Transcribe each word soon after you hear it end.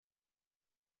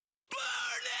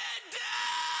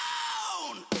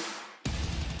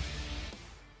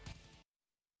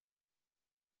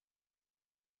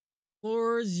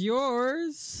Floor's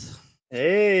yours.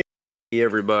 Hey,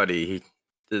 everybody.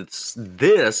 This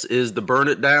is the Burn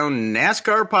It Down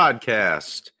NASCAR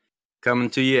podcast coming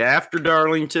to you after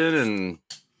Darlington and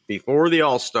before the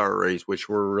All-Star race, which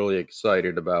we're really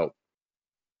excited about.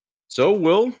 So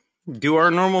we'll do our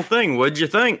normal thing. What'd you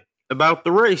think about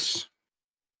the race?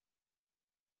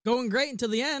 Going great until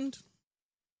the end.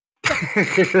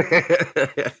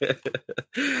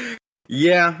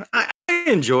 Yeah, I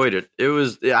enjoyed it.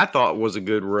 I thought it was a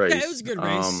good race. Yeah, it was a good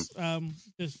race.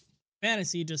 Just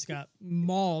fantasy just got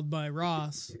mauled by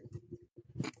Ross.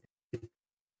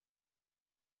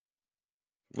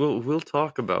 We'll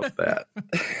talk about that.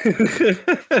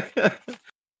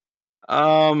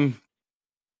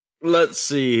 Let's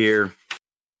see here.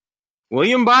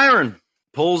 William Byron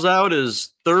pulls out his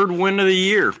third win of the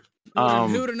year.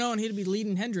 Who would have known he'd be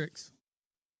leading Hendricks?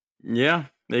 Yeah,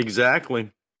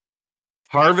 exactly.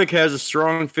 Harvick has a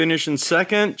strong finish in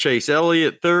second. Chase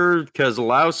Elliott third.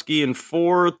 Keselowski in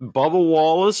fourth. Bubba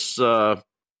Wallace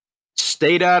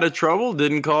stayed out of trouble.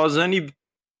 Didn't cause any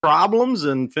problems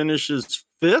and finishes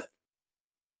fifth.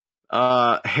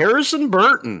 Harrison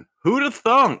Burton. Who'd have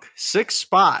thunk? Sixth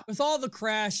spot. With all the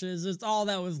crashes, it's all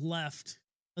that was left.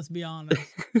 Let's be honest.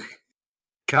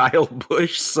 Kyle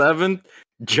Busch seventh.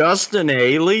 Justin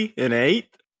Haley in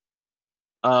eighth.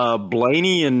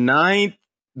 Blaney in ninth.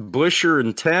 Busher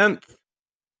in 10th.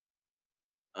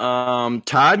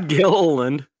 Todd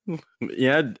Gilliland,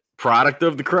 product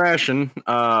of the crashing, in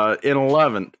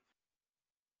 11th.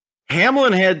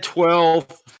 Hamlin had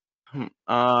 12th.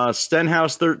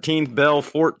 Stenhouse 13th. Bell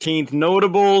 14th.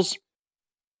 Notables.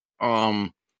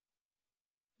 Joey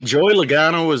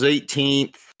Logano was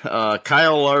 18th.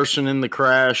 Kyle Larson in the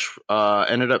crash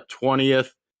ended up 20th.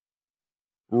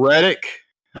 Reddick,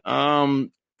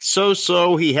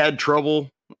 so he had trouble.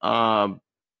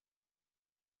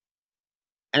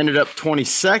 Ended up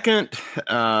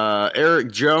 22nd.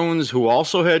 Eric Jones, who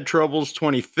also had troubles,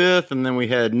 25th. And then we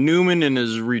had Newman in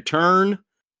his return.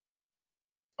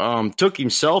 Took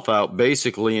himself out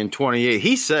basically in 28th.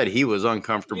 He said he was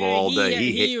uncomfortable all day.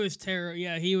 He was terrible.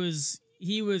 Yeah, he was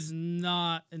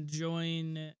not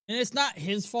enjoying it. And it's not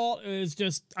his fault. It was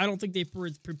just, I don't think they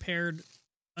were prepared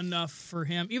enough for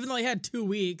him. Even though he had 2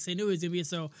 weeks, they knew he was going to be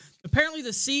so. Apparently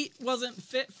the seat wasn't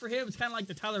fit for him. It's kind of like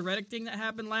the Tyler Reddick thing that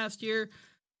happened last year,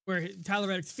 where Tyler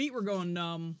Reddick's feet were going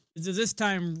numb. This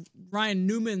time, Ryan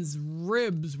Newman's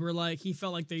ribs were like, he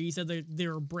felt like he said they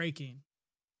were breaking.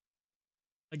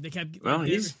 Like they kept. Well,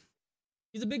 he's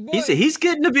a big boy. He's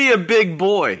getting to be a big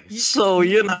boy. So,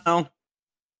 you know.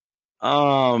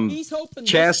 He's hoping Chastain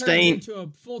this turns into a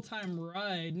full-time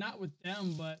ride, not with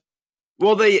them, but.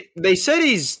 Well, they said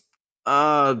he's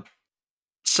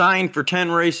signed for 10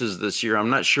 races this year.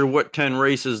 I'm not sure what 10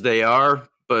 races they are,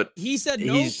 but he said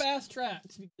no fast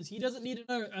tracks because he doesn't need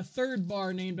a third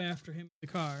bar named after him in the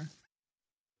car.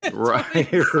 Right.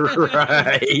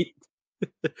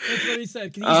 That's what he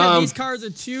said. Because he said these cars are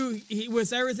too.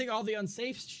 With everything, all the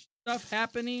unsafe stuff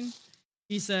happening,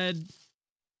 he said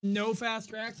no fast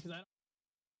tracks because I don't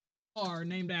have a car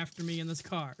named after me in this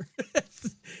car.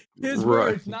 His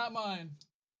words, not mine.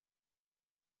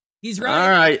 He's right. All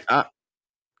right.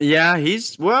 Yeah,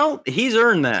 he's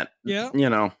earned that. Yeah. You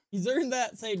know. He's earned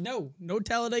that. Say no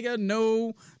Talladega,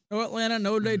 no Atlanta,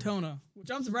 no Daytona. Which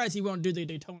I'm surprised he won't do the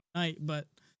Daytona night, but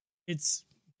he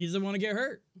doesn't want to get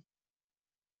hurt.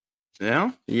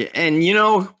 Yeah. And you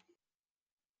know,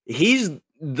 he's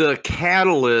the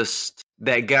catalyst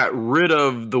that got rid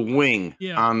of the wing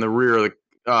on the rear of the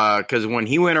because when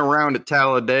he went around at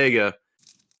Talladega,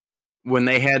 when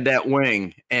they had that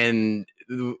wing and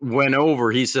went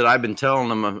over, he said, I've been telling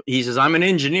them, he says, I'm an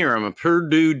engineer. I'm a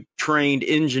Purdue trained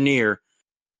engineer.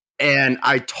 And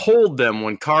I told them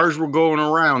when cars were going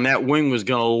around, that wing was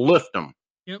going to lift them.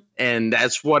 Yep. And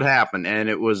that's what happened. And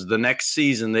it was the next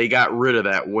season they got rid of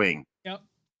that wing. Yep.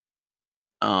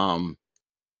 All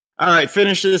right,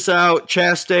 finish this out.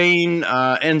 Chastain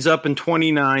ends up in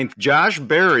 29th. Josh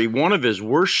Berry, one of his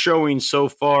worst showings so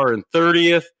far, in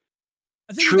 30th.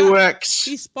 I think Truex.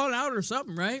 He spun out or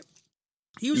something, right?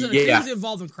 He was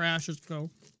involved in crashes,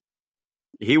 so.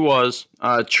 He was.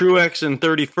 Truex in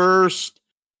 31st.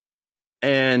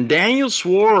 And Daniel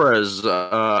Suarez,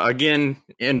 again,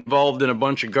 involved in a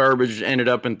bunch of garbage, ended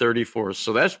up in 34th.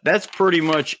 So that's pretty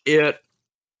much it.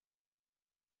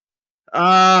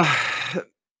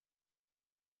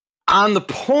 On the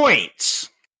points,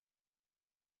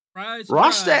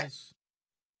 Ross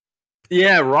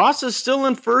is still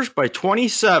in first by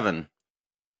 27.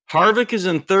 Harvick is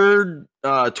in third,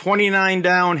 29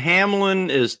 down. Hamlin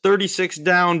is 36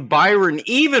 down. Byron,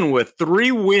 even with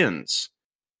 3 wins,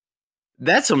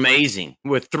 That's amazing.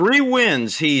 With 3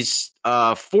 wins, he's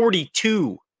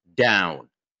 42 down.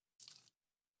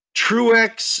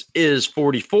 Truex is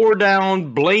 44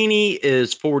 down. Blaney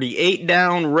is 48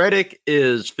 down. Reddick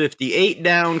is 58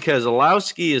 down.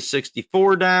 Keselowski is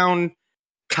 64 down.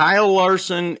 Kyle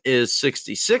Larson is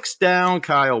 66 down.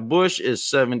 Kyle Busch is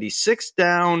 76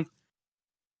 down.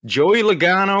 Joey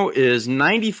Logano is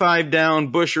 95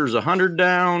 down. Buescher's 100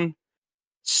 down.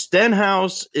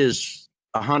 Stenhouse is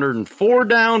 104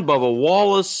 down. Bubba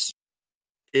Wallace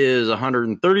is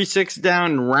 136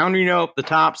 down. And rounding out the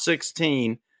top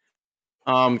 16,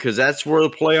 because that's where the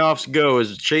playoffs go,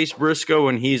 is Chase Briscoe,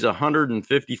 and he's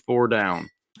 154 down.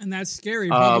 And that's scary.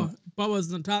 Bubba's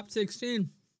in the top 16.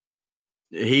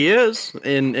 He is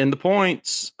in the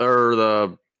points, or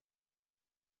the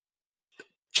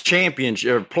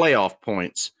championship or playoff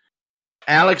points.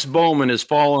 Alex Bowman is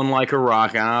falling like a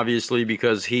rock, obviously,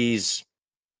 because he's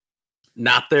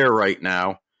not there right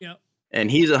now. Yep. And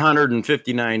he's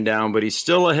 159 down, but he's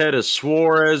still ahead of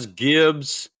Suarez,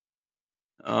 Gibbs,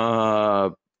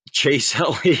 Chase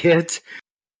Elliott.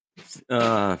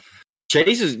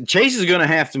 Chase is going to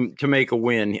have to make a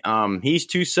win. He's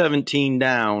 217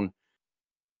 down.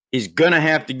 He's going to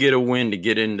have to get a win to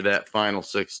get into that final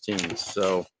 16.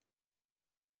 So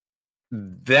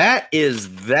that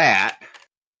is that.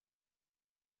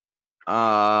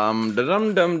 Let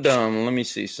me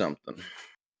see something.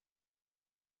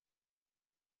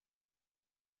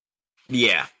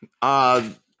 Yeah.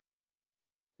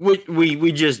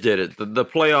 We just did it. The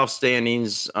playoff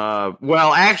standings.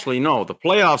 Well, actually, no. The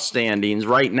playoff standings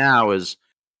right now is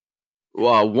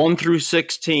 1 through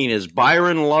 16 is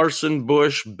Byron, Larson,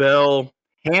 Busch, Bell,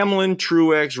 Hamlin,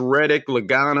 Truex, Reddick,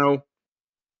 Logano,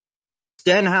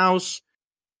 Stenhouse,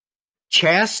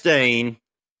 Chastain,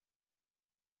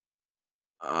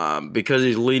 because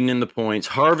he's leading in the points,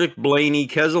 Harvick, Blaney,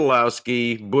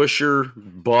 Keselowski, Buescher,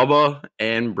 Bubba,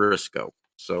 and Briscoe.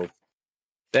 So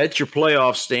that's your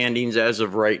playoff standings as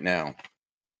of right now.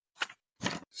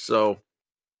 So,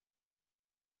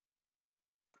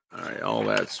 all right, all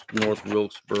that's North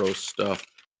Wilkesboro stuff.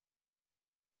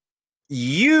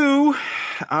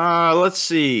 Let's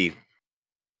see.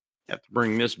 Have to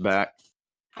bring this back.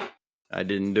 I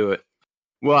didn't do it.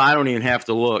 Well, I don't even have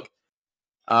to look.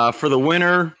 For the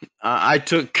winner, I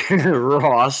took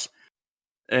Ross,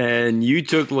 and you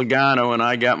took Logano, and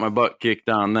I got my butt kicked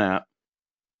on that.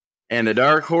 And the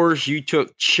dark horse, you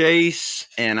took Chase,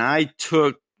 and I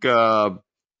took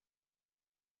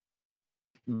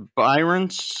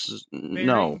Byron's.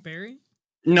 Barry?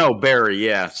 No, Barry,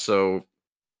 yeah. So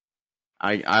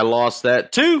I lost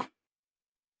that too.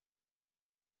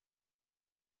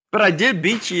 But I did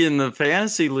beat you in the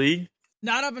fantasy league.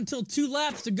 Not up until 2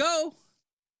 laps to go.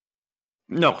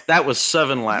 No, that was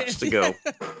 7 laps to go.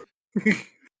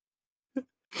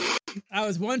 I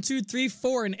was 1, 2, 3,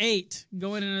 4, and 8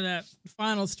 going into that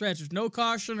final stretch. There's no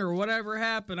caution or whatever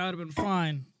happened, I'd have been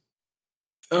fine.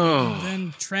 Oh. And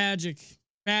then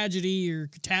tragedy or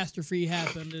catastrophe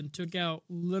happened and took out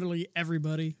literally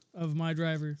everybody of my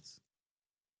drivers.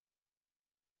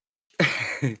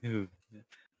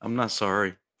 I'm not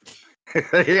sorry.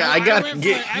 Yeah, I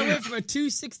went from a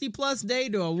 260 plus day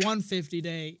to a 150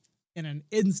 day in an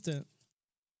instant.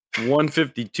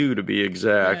 152 to be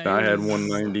exact. I had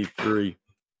 193.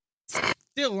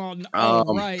 Still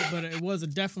all right, but it was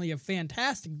definitely a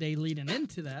fantastic day leading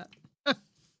into that.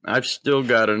 I've still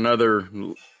got another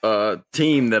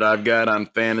team that I've got on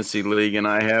Fantasy League, and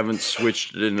I haven't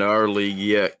switched it into our league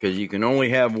yet because you can only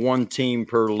have 1 team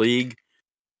per league.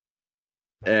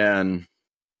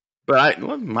 But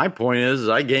my point is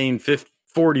I gained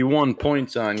 41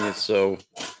 points on you, so.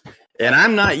 And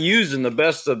I'm not using the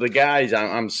best of the guys.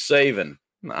 I'm saving.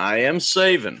 I am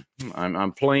saving.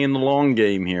 I'm playing the long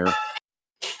game here.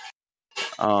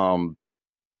 All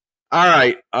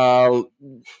right.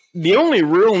 The only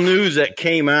real news that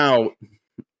came out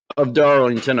of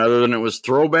Darlington, other than it was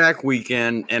throwback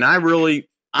weekend, and I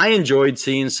enjoyed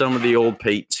seeing some of the old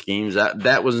paint schemes.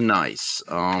 That was nice.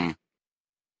 I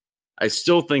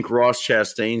still think Ross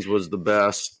Chastain's was the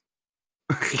best,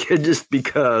 just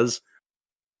because.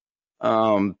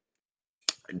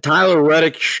 Tyler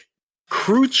Reddick,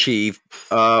 crew chief,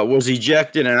 was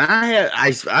ejected, and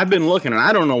I've been looking, and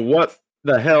I don't know what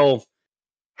the hell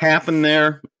happened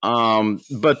there.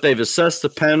 But they've assessed the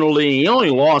penalty. He only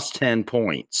lost 10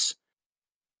 points,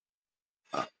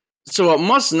 so it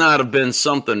must not have been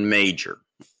something major.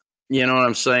 You know what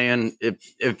I'm saying?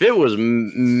 If it was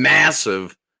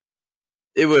massive,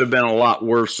 it would have been a lot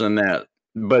worse than that.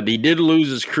 But he did lose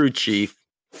his crew chief.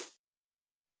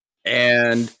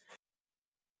 And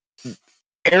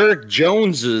Eric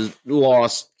Jones has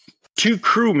lost 2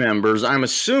 crew members. I'm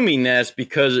assuming that's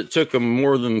because it took them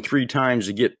more than 3 times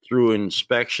to get through an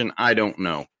inspection. I don't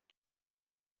know.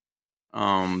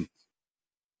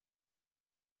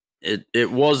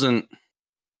 It wasn't.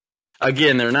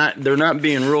 Again, they're not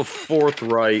being real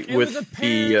forthright with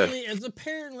it's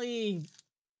apparently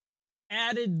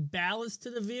added ballast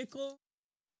to the vehicle.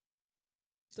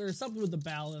 There's something with the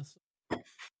ballast.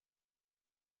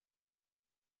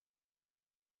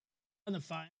 On the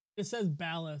fine, it says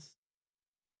ballast.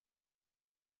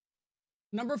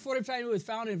 Number 45 was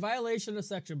found in violation of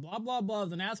section blah blah blah of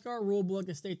the NASCAR rulebook.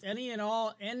 It states any and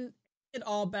all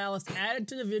ballast added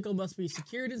to the vehicle must be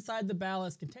secured inside the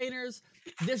ballast containers.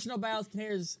 Additional ballast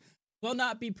containers will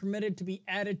not be permitted to be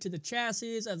added to the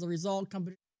chassis. As a result,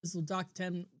 companies will dock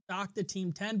the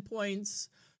team 10 points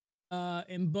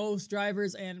in both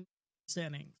drivers and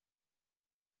standings.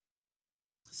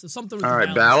 So something with all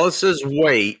right, ballast is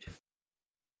weight.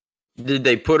 Did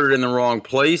they put it in the wrong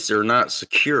place or not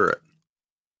secure it?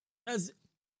 Because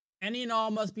any and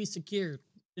all must be secured.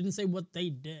 Didn't say what they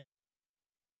did.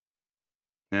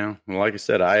 Yeah, well, like I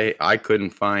said, I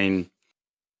couldn't find.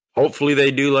 Hopefully,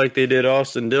 they do like they did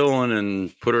Austin Dillon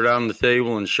and put it on the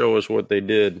table and show us what they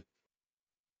did.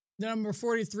 Number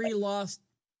 43 lost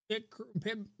pit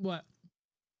what?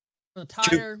 The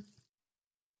tire. 2.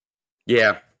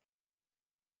 Yeah.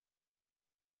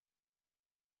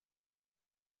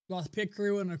 Lost pit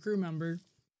crew and a crew member.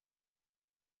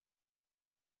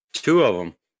 2 of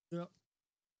them. Yep.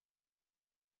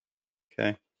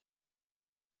 Okay.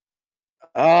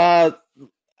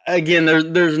 Again,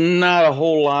 there's not a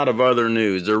whole lot of other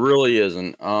news. There really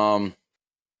isn't.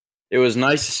 It was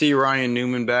nice to see Ryan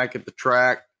Newman back at the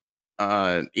track,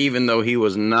 even though he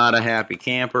was not a happy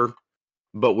camper.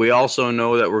 But we also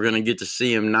know that we're going to get to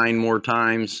see him 9 more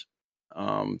times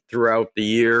throughout the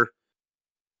year.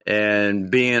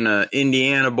 And being an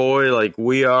Indiana boy like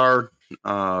we are,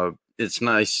 it's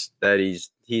nice that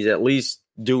he's at least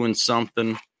doing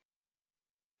something.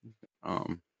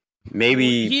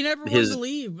 Maybe he never wanted to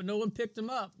leave, but no one picked him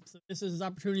up. So this is his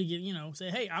opportunity to get, say,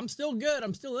 hey, I'm still good.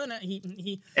 I'm still in it.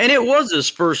 And it was his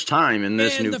first time in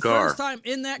this new car. The first time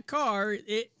in that car,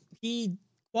 he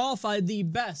qualified the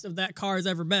best of that car has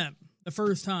ever been. The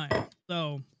first time.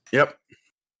 So. Yep.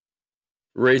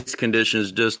 Race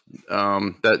conditions just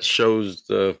that shows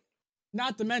the.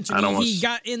 Not to mention he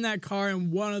got in that car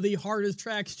in one of the hardest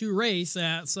tracks to race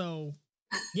at. So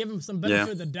give him some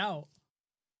benefit of the doubt.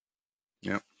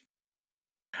 Yep.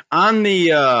 On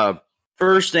the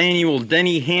first annual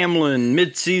Denny Hamlin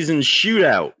midseason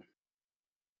shootout,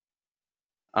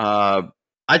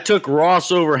 I took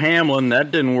Ross over Hamlin.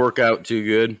 That didn't work out too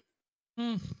good.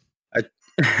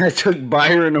 I took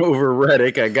Byron over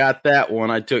Reddick. I got that one.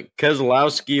 I took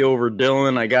Keselowski over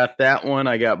Dillon. I got that one.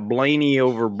 I got Blaney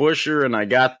over Buescher, and I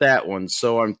got that one.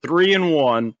 So I'm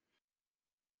 3-1,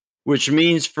 which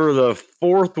means for the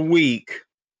 4th week,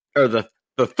 or the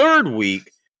 3rd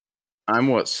week,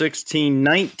 I'm 16,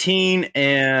 19,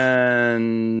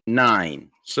 and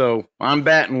 9. So I'm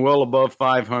batting well above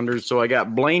 500. So I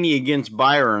got Blaney against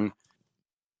Byron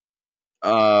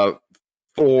for,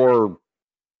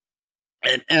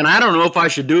 and I don't know if I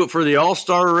should do it for the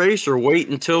All-Star race or wait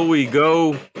until we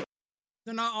go.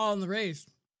 They're not all in the race.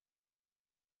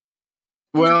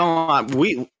 Well,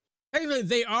 technically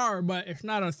they are, but it's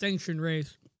not a sanctioned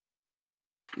race.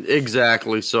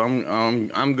 Exactly. So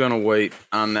I'm gonna wait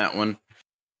on that one.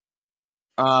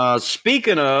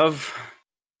 Speaking of,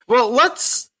 well,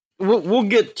 we'll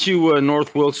get to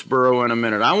North Wilkesboro in a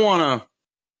minute. I want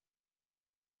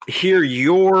to hear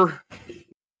your.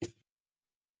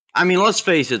 I mean, let's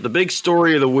face it. The big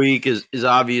story of the week is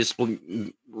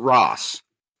obviously Ross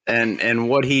and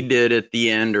what he did at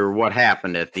the end, or what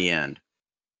happened at the end.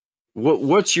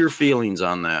 What's your feelings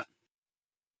on that?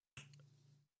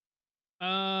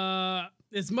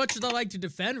 As much as I like to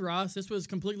defend Ross, this was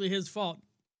completely his fault.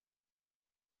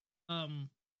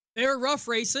 They were rough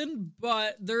racing,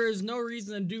 but there is no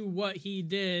reason to do what he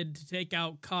did to take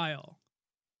out Kyle.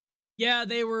 Yeah,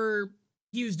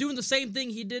 he was doing the same thing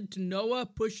he did to Noah,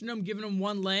 pushing him, giving him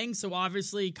one lane. So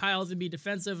obviously Kyle's gonna be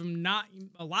defensive and not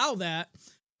allow that.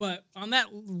 But on that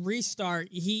restart,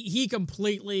 he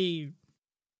completely,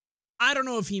 I don't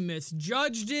know if he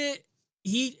misjudged it.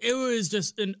 It was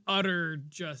just an utter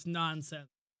just nonsense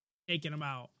taking him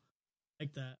out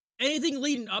like that. Anything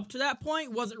leading up to that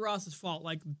point wasn't Ross's fault.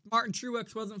 Like Martin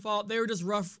Truex wasn't fault. They were just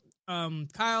rough.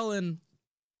 Kyle and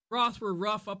Ross were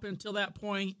rough up until that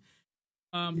point.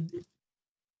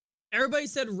 Everybody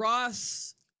said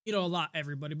Ross,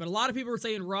 everybody, but a lot of people were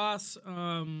saying Ross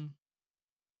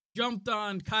jumped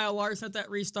on Kyle Larson at that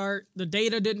restart. The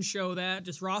data didn't show that.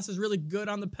 Just Ross is really good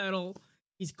on the pedal.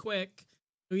 He's quick.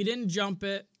 So he didn't jump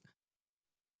it.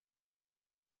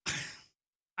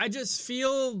 I just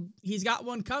feel he's got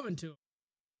one coming to him.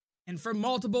 And from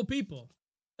multiple people.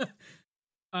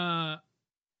 I'm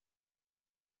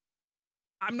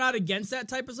not against that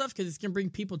type of stuff because it can bring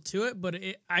people to it, but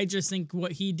I just think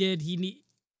what he did, it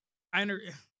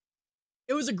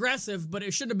was aggressive, but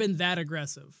it shouldn't have been that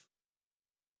aggressive.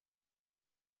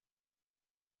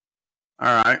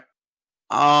 All right.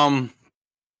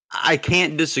 I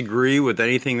can't disagree with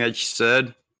anything that you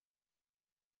said,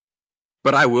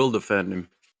 but I will defend him.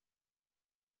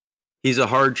 He's a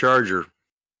hard charger.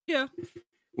 Yeah.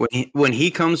 When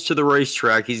he comes to the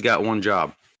racetrack, he's got one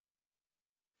job,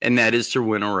 and that is to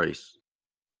win a race.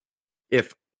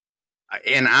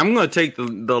 And I'm going to take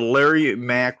the Larry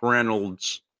Mack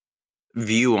Reynolds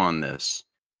view on this,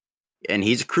 and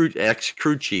he's a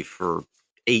ex-crew chief for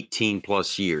 18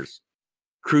 plus years.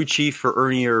 Crew chief for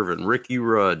Ernie Irvin, Ricky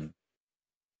Rudd,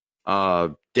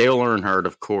 Dale Earnhardt,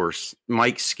 of course,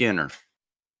 Mike Skinner.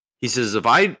 He says, if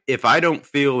I don't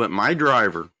feel that my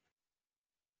driver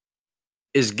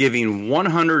is giving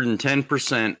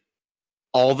 110%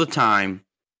 all the time,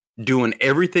 doing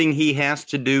everything he has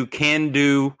to do, can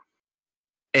do,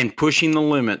 and pushing the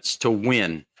limits to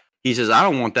win, he says, I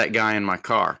don't want that guy in my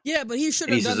car. Yeah, but he should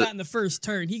have done that in the first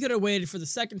turn. He could have waited for the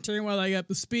second turn while I got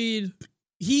the speed.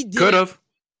 He did. Could have.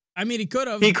 I mean, he could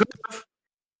have. He could have.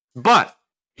 But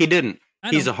he didn't.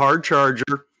 He's a hard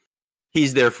charger.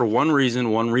 He's there for one reason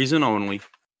only.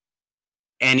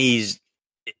 And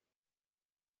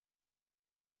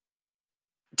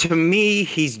to me,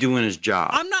 he's doing his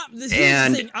job. I'm not.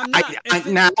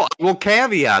 Now, I will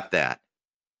caveat that.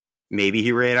 Maybe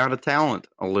he ran out of talent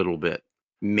a little bit.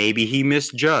 Maybe he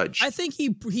misjudged. I think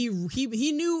he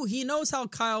knows how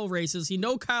Kyle races. He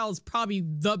knows Kyle's probably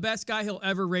the best guy he'll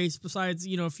ever race besides,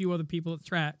 a few other people at the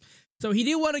track. So he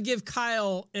didn't want to give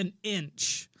Kyle an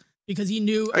inch because he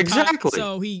knew exactly.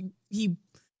 So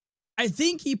I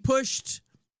think he pushed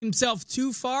himself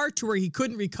too far to where he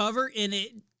couldn't recover, and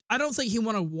I don't think he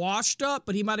went washed up,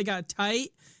 but he might have got tight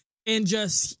and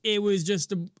it was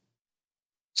just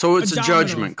so it's a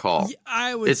judgment call.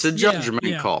 It's a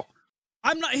judgment call.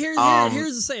 I'm not here's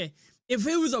the say. If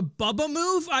it was a Bubba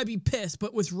move, I'd be pissed.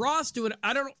 But with Ross doing it,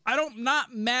 I'm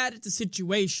not mad at the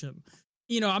situation.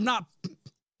 I'm not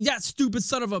that stupid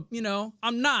son of a,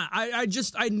 I'm not.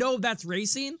 I know that's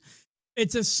racing. It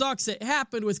just sucks it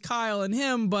happened with Kyle and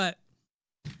him, but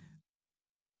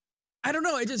I don't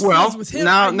know. It just feels with him.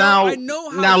 I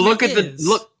know how look at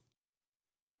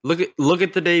look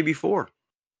at the day before.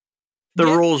 The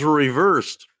roles were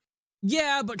reversed.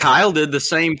 Yeah, but Kyle did the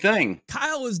same thing.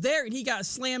 Kyle was there and he got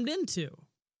slammed into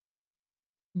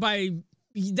by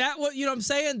that. What you know what I'm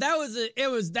saying? That was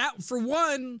it was that for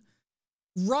one.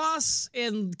 Ross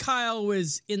and Kyle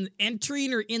was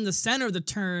entering or in the center of the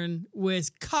turn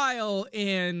with Kyle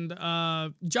and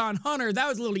John Hunter. That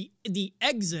was literally the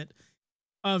exit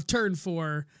of turn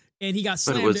 4, and he got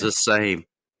slammed. But it was the same.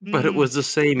 But it was the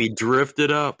same. He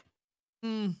drifted up,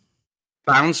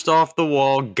 bounced off the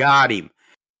wall, got him.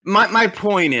 My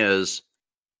point is,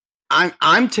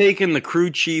 I'm taking the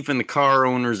crew chief and the car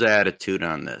owner's attitude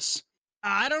on this.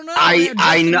 I don't know.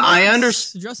 I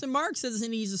understand. Justin Marks says he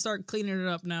needs to start cleaning it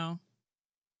up now.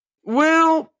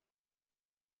 Well,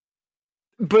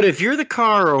 but if you're the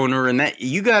car owner and that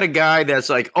you got a guy that's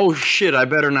like, oh shit, I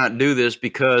better not do this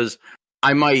because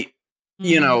I might,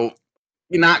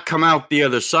 not come out the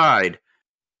other side.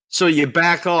 So you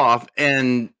back off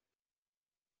and.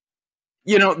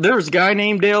 There was a guy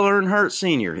named Dale Earnhardt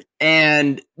Sr.,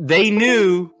 and they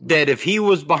knew that if he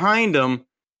was behind him,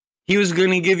 he was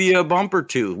going to give you a bump or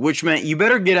two, which meant you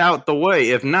better get out the way.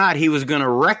 If not, he was going to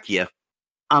wreck you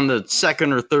on the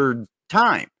second or third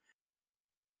time.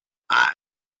 I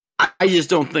just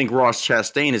don't think Ross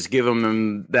Chastain is giving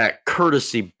him that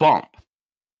courtesy bump.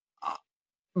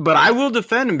 But I will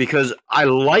defend him because I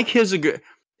like his.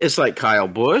 It's like Kyle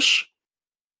Busch,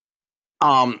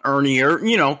 Ernie.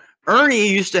 Ernie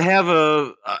used to have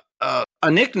a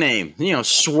nickname,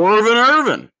 Swervin'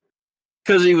 Irvin,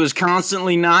 because he was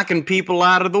constantly knocking people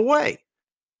out of the way.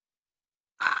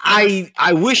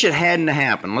 I wish it hadn't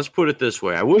happened. Let's put it this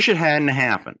way. I wish it hadn't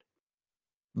happened.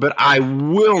 But I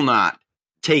will not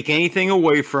take anything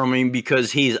away from him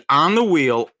because he's on the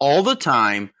wheel all the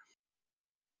time.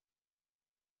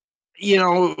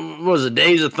 Was it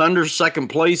Days of Thunder? Second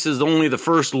place is only the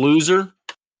first loser.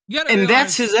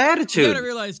 That's his attitude. You got to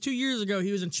realize 2 years ago,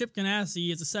 he was in Chip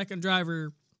Ganassi as a second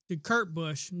driver to Kurt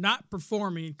Busch, not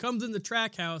performing. Comes in the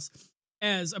track house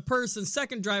as a person,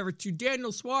 second driver to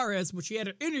Daniel Suarez, which he had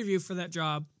an interview for that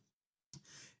job,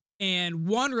 and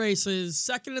won races,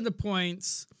 second in the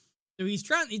points. So he's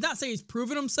not saying he's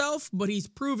proven himself, but he's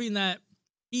proving that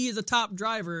he is a top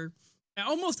driver at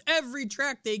almost every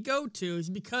track they go to is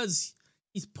because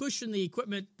he's pushing the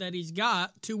equipment that he's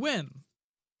got to win.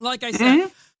 Like I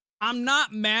said, I'm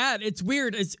not mad. It's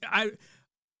weird.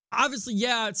 Obviously,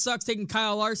 it sucks taking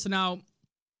Kyle Larson out.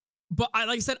 But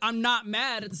like I said, I'm not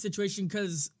mad at the situation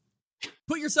because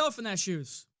put yourself in that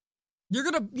shoes. You're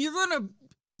gonna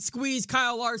squeeze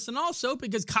Kyle Larson also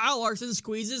because Kyle Larson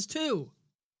squeezes too.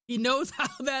 He knows how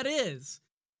that is.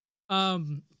 I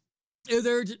mean,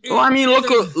 look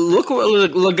what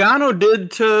Logano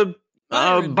did to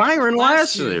Byron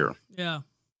last year. Yeah,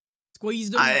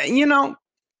 squeezed him.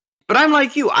 But I'm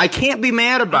like you. I can't be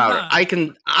mad about it.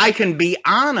 I can be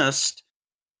honest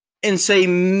and say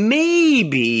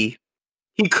maybe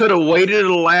he could have waited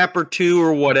a lap or two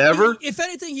or whatever. If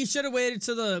anything, he should have waited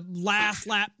to the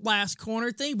last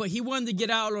corner thing. But he wanted to get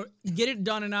it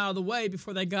done and out of the way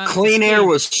before they got clean air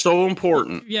was so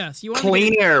important. Yes, he wanted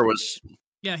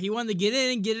he wanted to get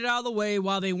in and get it out of the way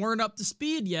while they weren't up to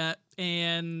speed yet.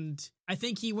 And I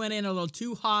think he went in a little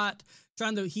too hot.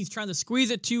 He's trying to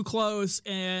squeeze it too close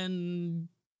and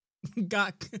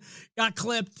got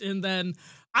clipped. And then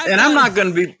I'm not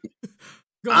going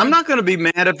to be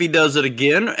mad if he does it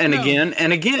again and again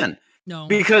and again. No,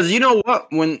 because you know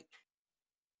what? When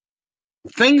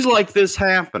things like this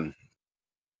happen,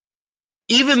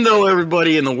 even though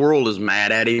everybody in the world is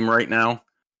mad at him right now,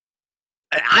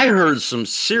 I heard some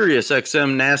serious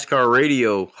XM NASCAR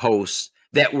radio hosts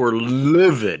that were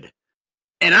livid.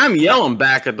 And I'm yelling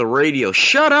back at the radio,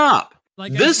 shut up.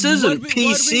 This isn't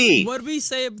PC. What did we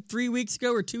say 3 weeks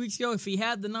ago or 2 weeks ago? If he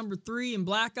had the number 3 in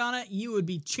black on it, you would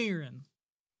be cheering.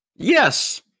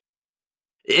 Yes.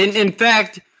 In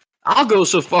fact, I'll go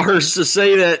so far as to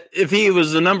say that if he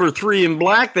was the number 3 in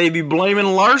black, they'd be blaming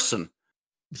Larson.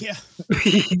 Yeah.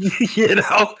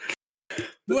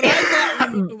 What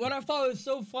I thought was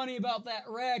so funny about that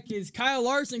wreck is Kyle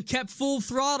Larson kept full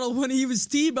throttle when he was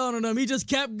T-boning him. He just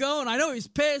kept going. I know he was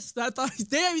pissed. I thought,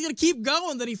 damn, he's going to keep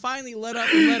going. Then he finally let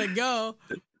up and let it go.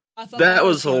 I thought that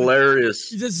was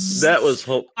hilarious.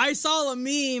 I saw a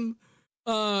meme,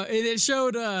 and it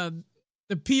showed the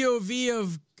POV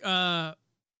of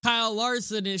Kyle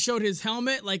Larson. It showed his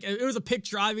helmet. Like, it was a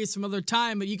picture, obvious, some other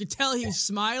time, but you could tell he was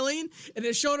smiling, and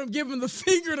it showed him giving the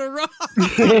finger to Rob.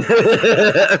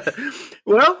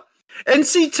 Well, and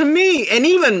see, to me, and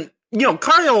even,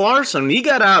 Kyle Larson, he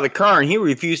got out of the car and he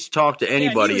refused to talk to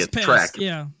anybody at the track.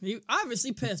 Yeah, he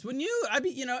obviously pissed.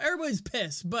 Everybody's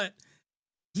pissed, but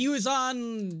he was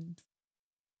on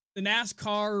the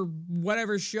NASCAR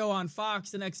whatever show on Fox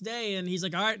the next day, and he's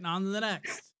like, all right, on to the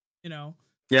next,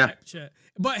 Yeah. Shit.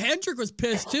 But Hendrick was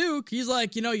pissed too. He's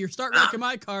like, you're starting wrecking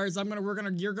my cars.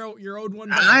 You're owed one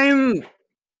back.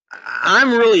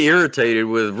 I'm really irritated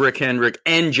with Rick Hendrick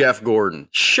and Jeff Gordon.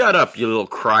 Shut up, you little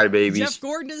crybabies. Jeff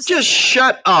Gordon did the same Just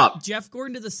shut up. Jeff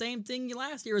Gordon did the same thing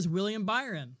last year as William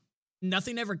Byron.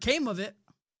 Nothing ever came of it.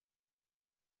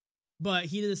 But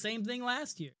he did the same thing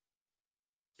last year.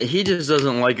 He just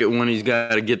doesn't like it when he's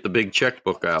got to get the big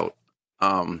checkbook out.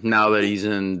 Now that he's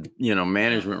in,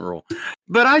 management role.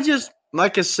 But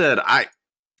like I said,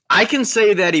 I can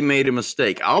say that he made a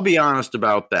mistake. I'll be honest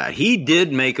about that. He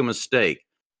did make a mistake.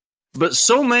 But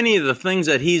so many of the things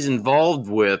that he's involved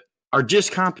with are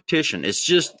just competition. It's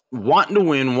just wanting to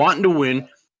win.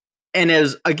 And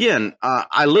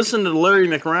I listened to Larry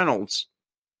McReynolds,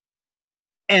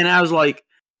 and I was like,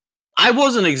 I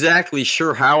wasn't exactly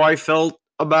sure how I felt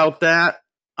about that.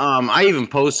 I even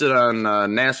posted on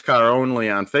NASCAR Only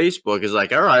on Facebook. It's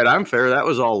like, all right, I'm fair. That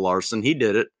was all Larson. He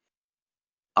did it.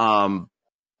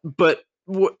 But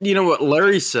what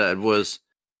Larry said was,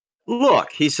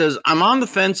 look, he says, I'm on the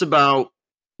fence about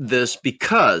this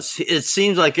because it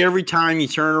seems like every time you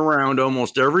turn around,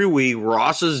 almost every week,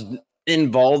 Ross is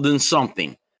involved in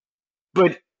something.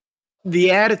 But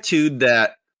the attitude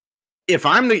that if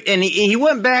I'm and he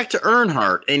went back to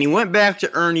Earnhardt and he went back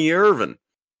to Ernie Irvin.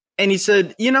 And he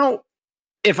said,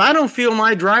 if I don't feel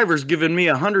my driver's giving me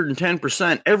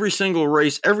 110% every single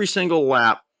race, every single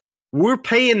lap, we're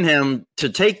paying him to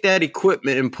take that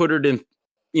equipment and put it in,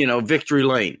 victory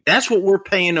lane. That's what we're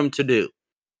paying him to do.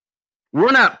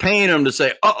 We're not paying him to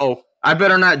say, I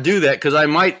better not do that because I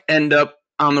might end up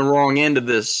on the wrong end of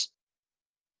this.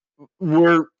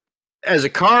 We're, as a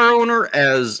car owner,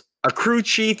 as a crew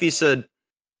chief, he said,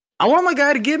 I want my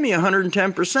guy to give me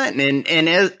 110%.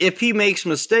 And if he makes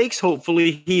mistakes,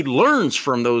 hopefully he learns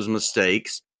from those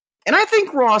mistakes. And I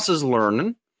think Ross is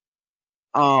learning.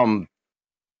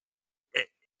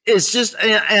 it's just,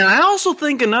 and I also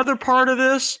think another part of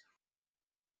this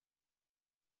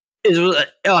is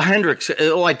a Hendricks,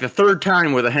 like the third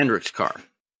time with a Hendricks car.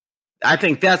 I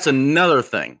think that's another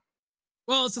thing.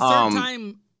 Well, it's the third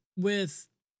time with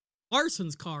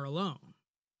Larson's car alone,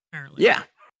 apparently. Yeah.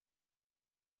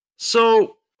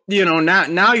 So,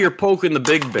 now you're poking the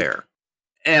big bear.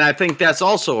 And I think that's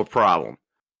also a problem.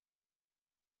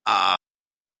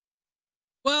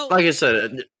 Well, like I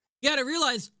said, you got to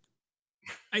realize,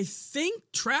 I think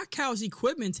Trackhouse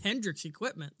equipment's Hendricks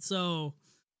equipment. So,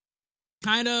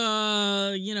 kind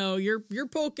of, you're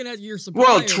poking at your supplier.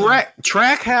 Well,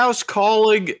 Trackhouse,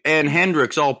 Colleague, and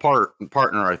Hendricks all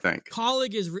partner, I think.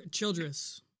 Colleague is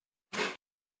Childress.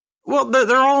 Well,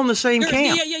 they're all in the same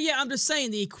camp. Yeah. I'm just saying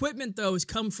the equipment though has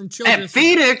come from Childress. At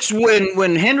Phoenix,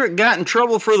 when Hendrick got in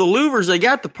trouble for the louvers, they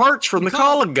got the parts from the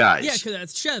Colleague guys. Yeah, because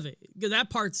that's Chevy. Because that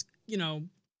part's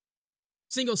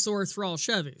single source for all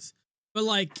Chevys. But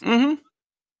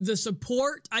the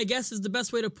support, I guess, is the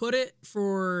best way to put it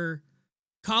for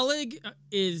Colleague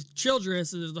is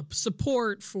Childress. The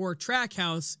support for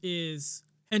Trackhouse is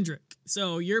Hendrick.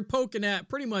 So you're poking at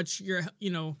pretty much your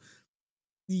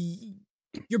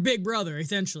big brother,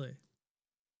 essentially.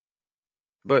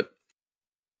 But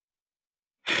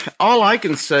all I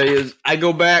can say is I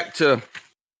go back to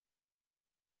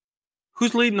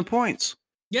who's leading the points.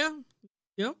 Yeah.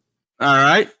 Yep. All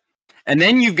right. And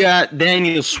then you've got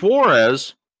Daniel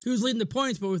Suarez. Who's leading the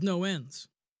points, but with no wins.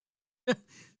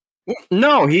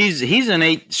 No, he's in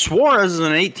 8. Suarez is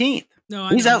in 18th. No,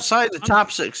 he's outside the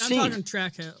top 16. I'm talking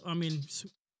track.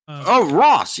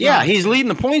 Ross. Yeah, he's leading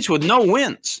the points with no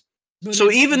wins. But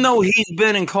so even though he's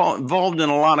been involved in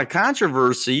a lot of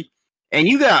controversy, and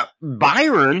you got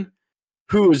Byron,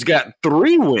 who has got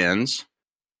 3 wins,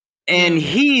 and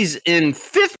he's in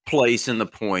 5th place in the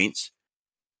points,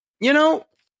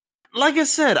 like I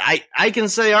said, I can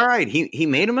say, all right, he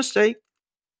made a mistake.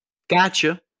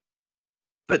 Gotcha.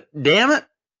 But damn it,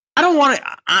 I don't want to,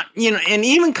 and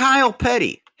even Kyle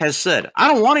Petty has said, I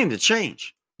don't want him to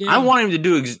change. Yeah. I want him to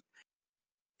do it.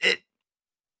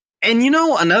 And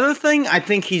another thing, I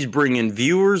think he's bringing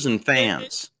viewers and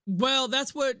fans. Well,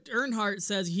 that's what Earnhardt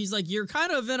says. He's like, you're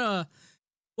kind of in a,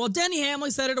 well, Denny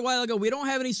Hamlin said it a while ago. We don't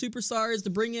have any superstars to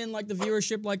bring in like the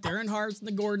viewership like the Earnhardts and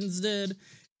the Gordons did.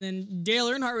 And Dale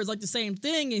Earnhardt was like the same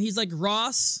thing. And he's like,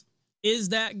 Ross is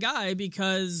that guy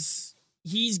because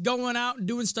he's going out and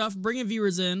doing stuff, bringing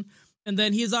viewers in. And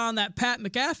then he's on that Pat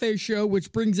McAfee show,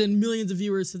 which brings in millions of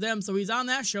viewers to them. So he's on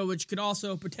that show, which could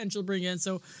also potentially bring in.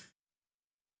 So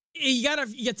you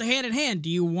get the hand in hand. Do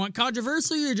you want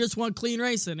controversy or just want clean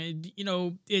racing? And,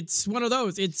 it's one of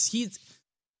those. He's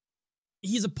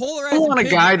a polarizing. I want a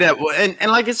guy that,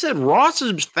 and like I said, Ross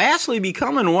is fastly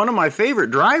becoming one of my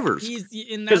favorite drivers.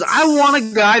 Because I want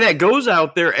a guy that goes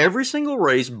out there every single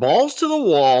race, balls to the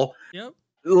wall. Yep.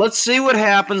 Let's see what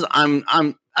happens. I'm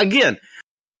again,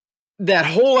 that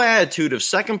whole attitude of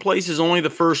second place is only the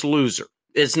first loser.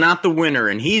 It's not the winner,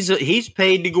 and he's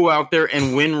paid to go out there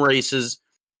and win races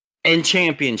and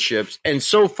championships. And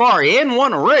so far, he hadn't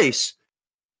won a race,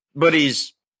 but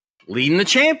he's leading the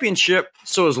championship.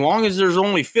 So as long as there's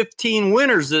only 15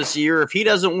 winners this year, if he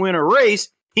doesn't win a race,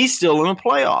 he's still in the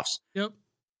playoffs. Yep.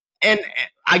 And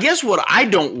I guess what I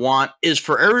don't want is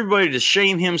for everybody to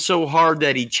shame him so hard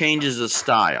that he changes his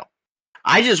style.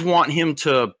 I just want him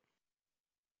to,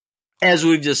 as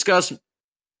we've discussed,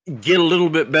 get a little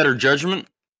bit better judgment.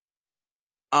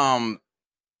 If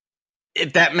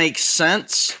that makes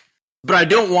sense. But I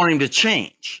don't want him to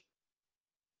change.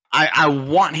 I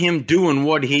want him doing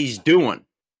what he's doing.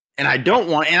 And I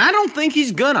don't think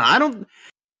he's gonna.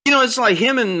 It's like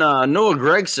him and Noah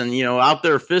Gragson, out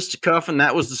there fisticuffing.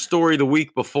 That was the story the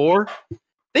week before.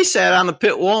 They sat on the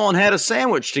pit wall and had a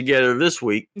sandwich together this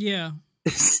week. Yeah.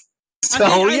 I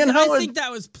think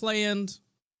that was planned.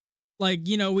 Like,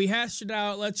 we hashed it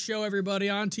out. Let's show everybody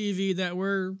on TV that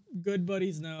we're good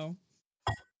buddies now.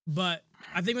 But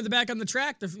I think with the back on the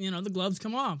track, the gloves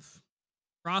come off.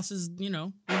 Ross is,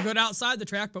 we're good outside the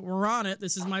track, but we're on it.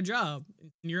 This is my job.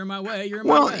 You're in my way. You're in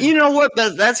my way. Well, you know what?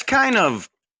 That's kind of,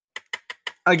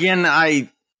 again, I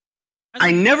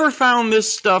never found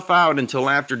this stuff out until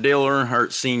after Dale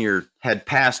Earnhardt Sr. had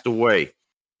passed away.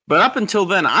 But up until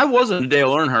then, I wasn't a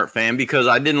Dale Earnhardt fan because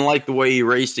I didn't like the way he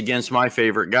raced against my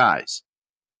favorite guys.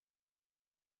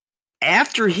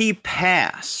 After he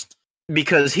passed,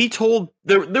 because he told,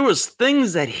 there was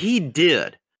things that he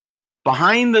did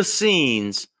behind the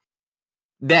scenes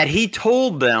that he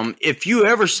told them, if you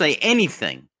ever say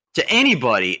anything to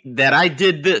anybody that I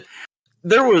did this.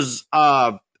 There was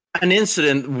an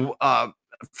incident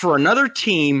for another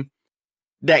team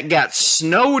that got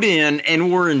snowed in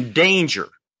and were in danger.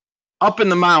 up in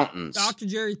the mountains. Dr.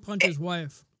 Jerry punched his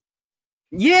wife.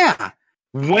 Yeah.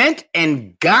 Went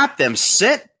and got them,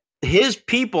 sent his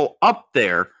people up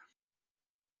there,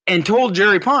 and told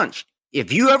Jerry Punch,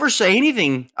 if you ever say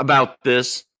anything about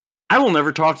this, I will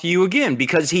never talk to you again,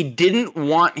 because he didn't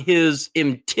want his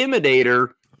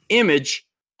intimidator image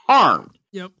harmed.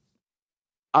 Yep.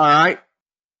 All right.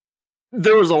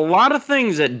 There was a lot of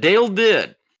things that Dale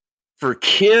did for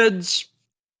kids,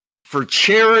 for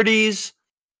charities,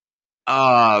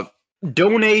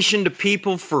 donation to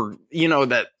people for,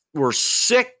 that were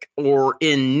sick or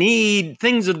in need,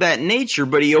 things of that nature.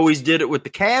 But he always did it with the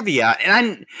caveat.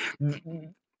 And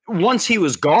once he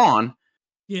was gone,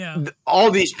 all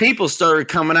these people started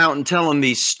coming out and telling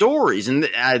these stories. And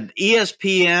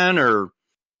ESPN, or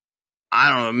I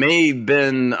don't know, it may have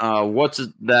been what's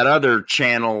that other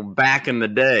channel back in the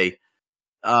day,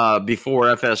 before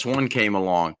FS1 came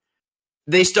along.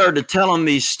 They started telling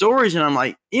these stories, and I'm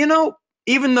like, even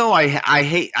though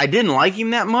I didn't like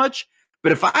him that much,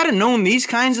 but if I'd have known these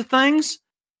kinds of things,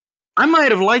 I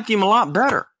might have liked him a lot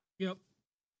better. Yep.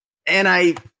 And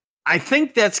I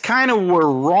think that's kind of where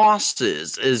Ross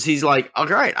is he's like, all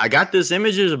right, I got this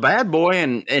image as a bad boy,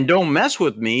 and don't mess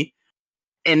with me.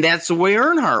 And that's the way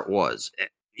Earnhardt was,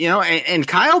 and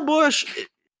Kyle Busch,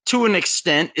 to an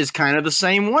extent, is kind of the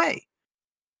same way.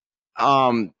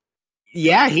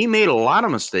 Yeah, he made a lot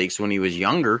of mistakes when he was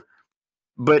younger,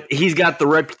 but he's got the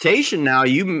reputation now.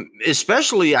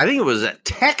 Especially, I think it was at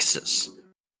Texas,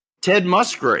 Ted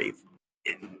Musgrave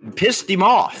pissed him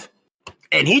off,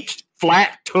 and he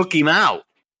flat took him out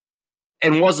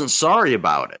and wasn't sorry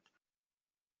about it.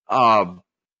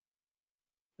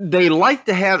 They like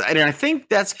to have, and I think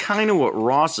that's kind of what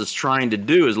Ross is trying to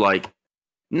do, is like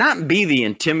not be the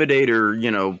intimidator,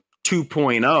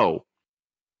 2.0,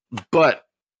 but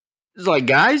it's like,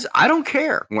 guys, I don't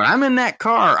care. When I'm in that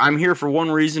car, I'm here for one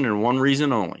reason and one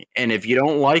reason only. And if you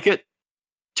don't like it,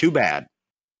 too bad.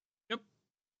 Yep.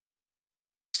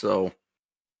 So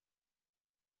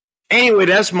anyway,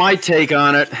 that's my take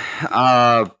on it.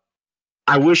 I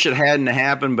wish it hadn't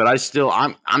happened, but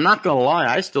I'm not going to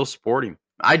lie. I still support him.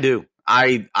 I do.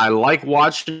 I like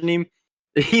watching him,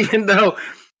 even though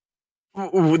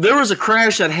there was a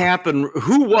crash that happened.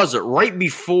 Who was it right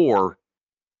before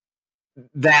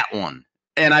that one?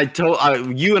 And I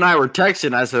told you and I were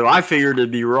texting. I said, I figured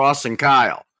it'd be Ross and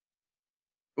Kyle.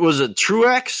 Was it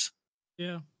Truex?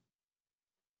 Yeah.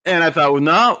 And I thought, well,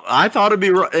 no, I thought it'd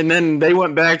be, and then they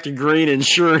went back to green, and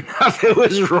sure enough, it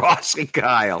was Ross and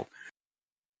Kyle.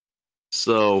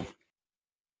 So,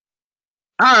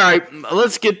 all right,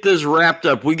 let's get this wrapped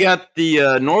up. We got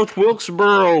the North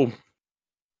Wilkesboro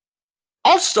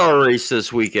All-Star race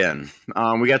this weekend.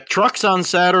 We got trucks on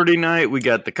Saturday night. We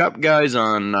got the Cup guys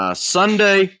on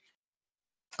Sunday.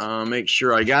 Make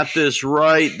sure I got this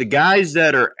right. The guys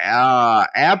that are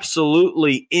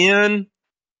absolutely in,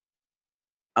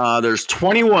 there's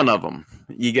 21 of them.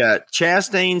 You got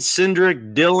Chastain,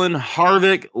 Cindric, Dillon,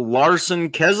 Harvick, Larson,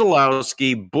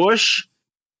 Keselowski, Busch,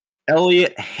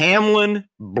 Elliott, Hamlin,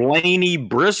 Blaney,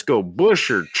 Briscoe,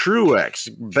 Buescher, Truex,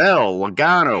 Bell,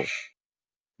 Logano,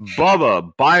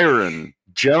 Bubba, Byron,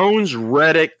 Jones,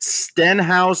 Reddick,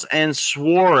 Stenhouse, and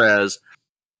Suarez.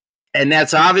 And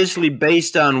that's obviously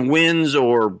based on wins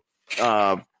or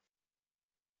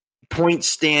point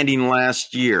standing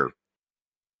last year.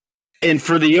 And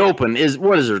for the Open, is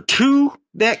there, 2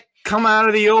 that come out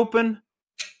of the Open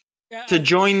to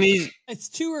join these? It's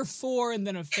 2 or 4 and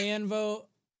then a fan vote.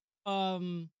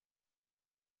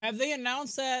 Have they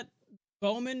announced that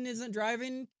Bowman isn't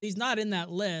driving? He's not in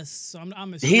that list, so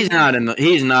I'm assuming he's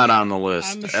not on the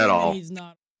list at all. He's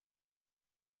not.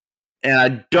 And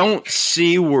I don't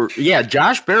see where. Yeah,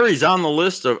 Josh Berry's on the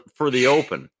list for the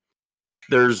Open.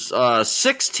 There's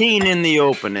 16 in the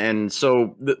Open, and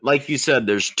so like you said,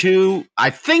 there's 2. I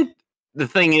think the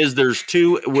thing is there's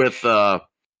 2 with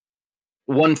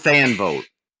 1 fan vote.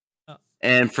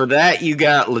 And for that, you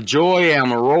got LaJoy,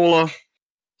 Almirola,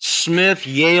 Smith,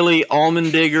 Yaley,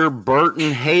 Allmendinger,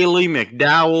 Burton, Haley,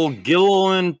 McDowell,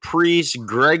 Gilliland, Priest,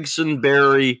 Gregson,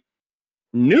 Berry.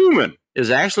 Newman is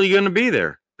actually going to be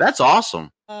there. That's awesome.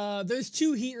 There's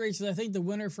 2 heat races. I think the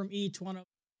winner from each one of.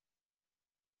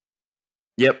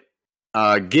 Yep.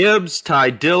 Gibbs,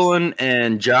 Ty Dillon,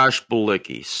 and Josh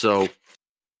Bilicki. So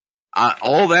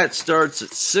all that starts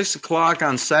at 6 o'clock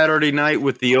on Saturday night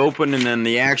with the Open, and then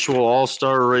the actual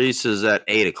All-Star race is at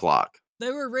 8 o'clock. They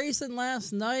were racing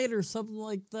last night or something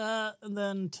like that, and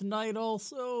then tonight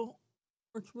also.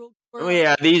 Oh,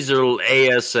 yeah, these are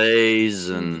ASAs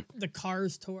and the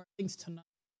Cars Tour. I think it's tonight.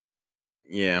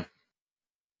 Yeah.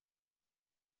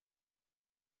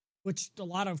 Which a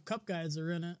lot of Cup guys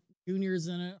are in it. Junior's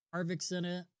in it. Harvick's in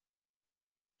it.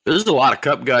 There's a lot of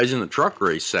Cup guys in the truck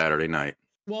race Saturday night.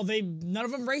 Well, none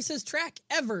of them race this track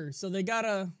ever, so they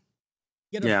gotta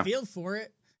get a feel for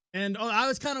it. And I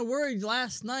was kind of worried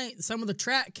last night. Some of the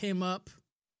track came up,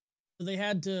 so they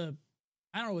had to.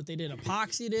 I don't know what they did.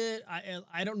 Epoxied it.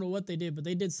 I don't know what they did, but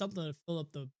they did something to fill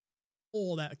up the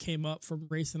hole that came up from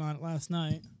racing on it last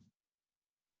night.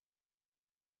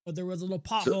 But there was a little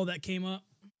pothole that came up.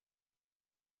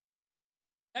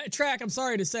 That track, I'm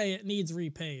sorry to say, it needs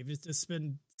repaved. It's just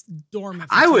been dormant.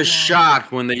 I was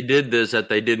shocked when they did this that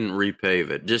they didn't repave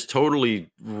it. Just totally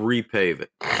repave it.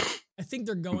 I think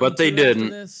they're going. But they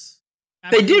didn't.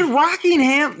 They did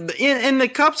Rockingham, and the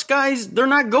Cups guys, they're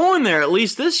not going there, at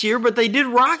least this year, but they did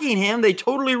Rockingham. They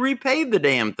totally repaved the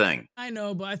damn thing. I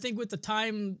know, but I think with the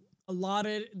time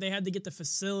allotted, they had to get the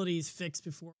facilities fixed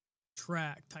before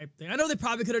track type thing. I know they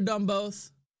probably could have done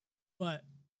both, but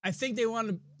I think they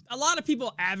wanted. A lot of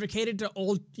people advocated to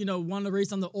want to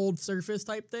race on the old surface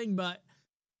type thing, but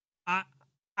I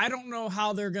don't know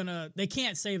how they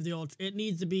can't save the old. It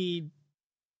needs to be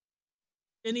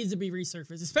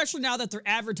resurfaced, especially now that they're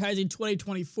advertising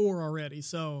 2024 already.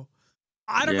 So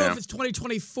I don't know if it's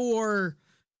 2024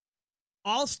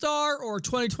 All-Star or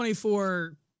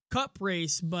 2024 Cup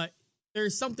race, but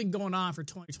there's something going on for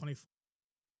 2024.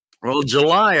 Well,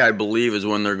 July, I believe, is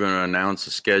when they're going to announce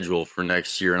the schedule for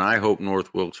next year, and I hope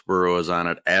North Wilkesboro is on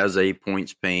it as a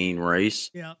points-paying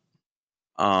race. Yeah.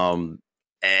 And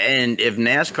if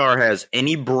NASCAR has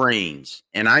any brains,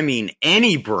 and I mean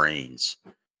any brains,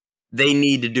 they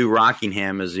need to do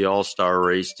Rockingham as the All-Star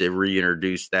race to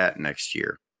reintroduce that next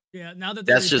year. Yeah, now that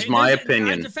that's just my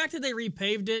opinion. The fact that they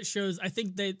repaved it shows I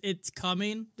think that it's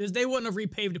coming. Because they wouldn't have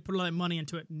repaved to put a lot of money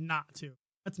into it not to.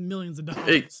 That's millions of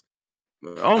dollars.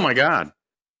 Oh my God.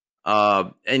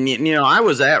 And I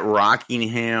was at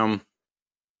Rockingham,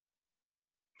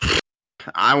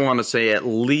 I want to say at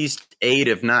least 8,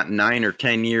 if not 9 or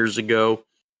 10 years ago.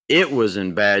 It was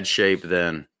in bad shape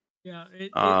then. Yeah,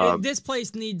 this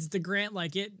place needs the grant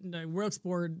like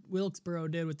Wilkesboro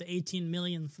did with the $18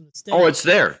 million from the state. Oh, it's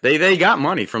there. They got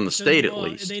money from the state at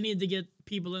least. They need to get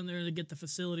people in there to get the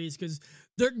facilities because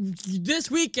this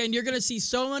weekend you're going to see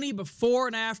so many before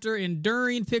and after and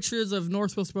during pictures of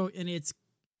North Wilkesboro, and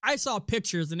I saw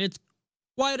pictures and it's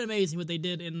quite amazing what they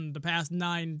did in the past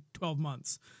 9-12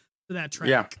 months for that track.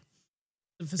 Yeah,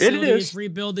 the facilities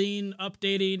rebuilding,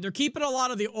 updating. They're keeping a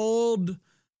lot of the old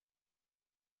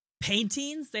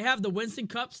paintings. They have the Winston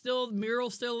Cup mural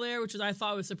still there, which I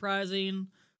thought was surprising.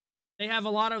 They have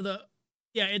a lot of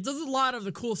it does a lot of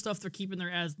the cool stuff they're keeping there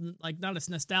as like not as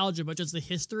nostalgia, but just the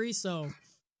history. So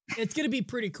it's gonna be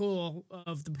pretty cool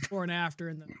of the before and after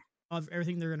and of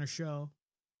everything they're gonna show.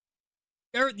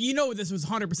 This was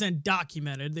 100%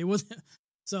 documented. They wasn't,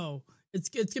 so it's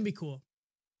gonna be cool.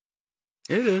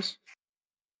 It is.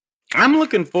 I'm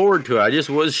looking forward to it. I just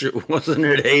wasn't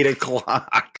at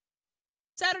 8:00.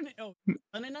 Sunday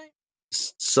night?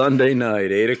 Sunday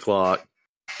night, 8:00.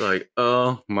 It's like,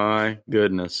 oh my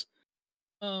goodness.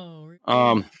 Oh.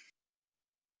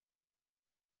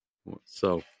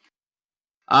 So,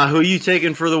 who are you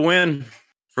taking for the win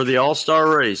for the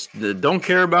All-Star race? Don't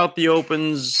care about the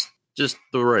opens, just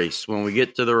the race when we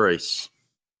get to the race.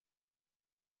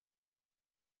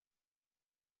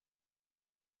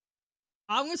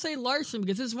 I'm gonna say Larson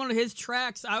because this is one of his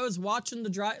tracks. I was watching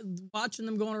watching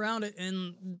them going around it,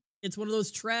 and it's one of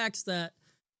those tracks that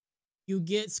you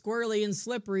get squirrely and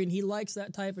slippery, and he likes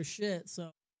that type of shit.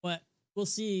 So, but we'll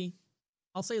see.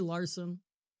 I'll say Larson.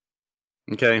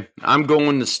 Okay, I'm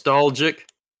going nostalgic.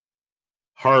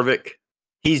 Harvick.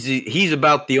 He's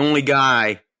about the only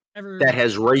guy that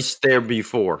has raced there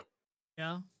before.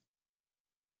 Yeah.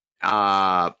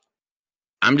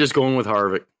 I'm just going with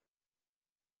Harvick.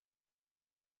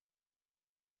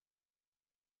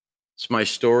 It's my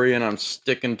story, and I'm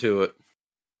sticking to it.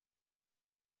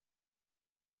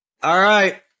 All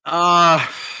right.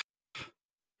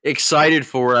 Excited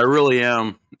for it. I really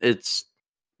am. It's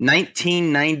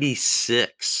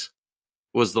 1996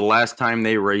 was the last time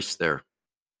they raced there.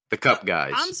 The Cup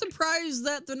guys. I'm surprised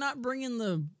that they're not bringing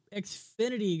the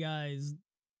Xfinity guys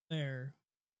there.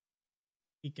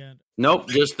 Weekend. Nope,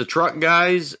 just the truck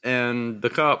guys and the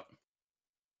Cup.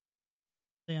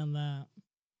 Stay on that.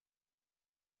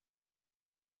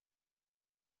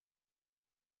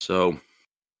 So,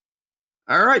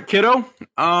 all right, kiddo.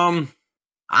 I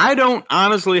don't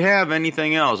honestly have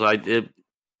anything else. It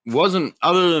wasn't,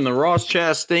 other than the Ross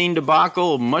Chastain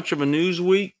debacle, much of a news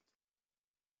week.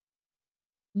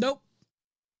 Nope.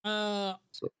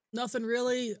 Nothing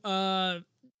really. I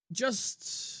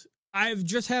just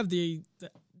have the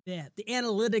the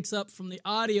analytics up from the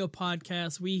audio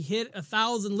podcast. We hit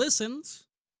 1,000 listens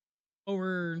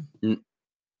over the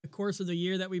course of the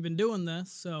year that we've been doing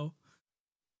this. So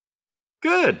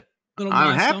good.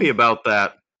 I'm happy about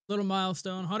that. Little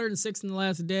milestone. 106 in the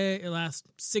last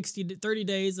 30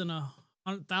 days, and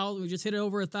 100,000. We just hit it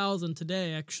over 1,000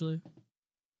 today, actually.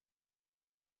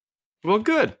 Well,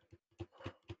 good.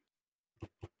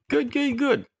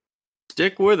 Good.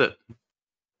 Stick with it.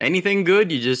 Anything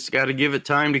good, you just got to give it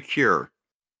time to cure.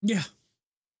 Yeah.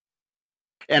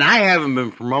 And I haven't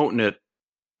been promoting it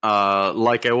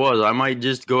like I was. I might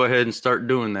just go ahead and start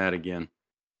doing that again.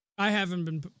 I haven't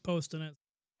been posting it.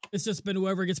 It's just been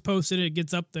whoever gets posted, it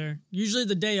gets up there. Usually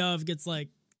the day of gets like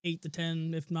 8 to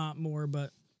 10, if not more.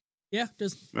 But yeah,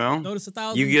 just notice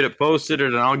 1,000. You get it posted,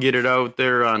 and I'll get it out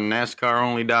there on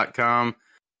NASCARonly.com.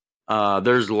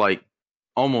 There's like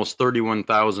almost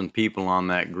 31,000 people on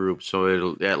that group, so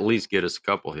it'll at least get us a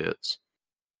couple hits.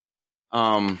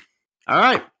 All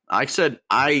right. I said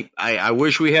I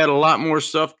wish we had a lot more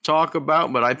stuff to talk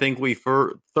about, but I think we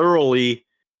thoroughly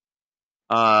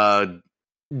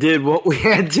did what we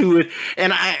had to.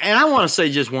 And I want to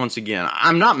say just once again,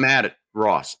 I'm not mad at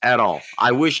Ross at all.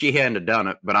 I wish he hadn't done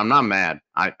it, but I'm not mad.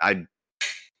 I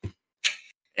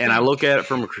look at it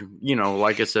from,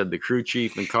 like I said, the crew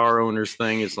chief and car owners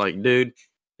thing. It's like, dude,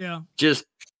 just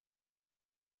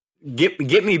get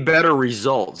me better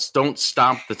results. Don't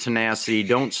stop the tenacity.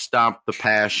 Don't stop the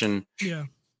passion. Yeah.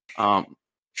 I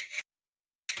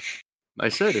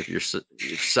said,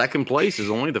 if second place is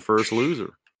only the first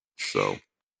loser. So,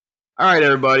 all right,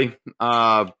 everybody.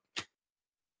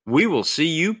 We will see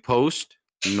you post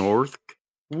North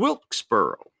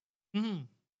Wilkesboro. Mm-hmm.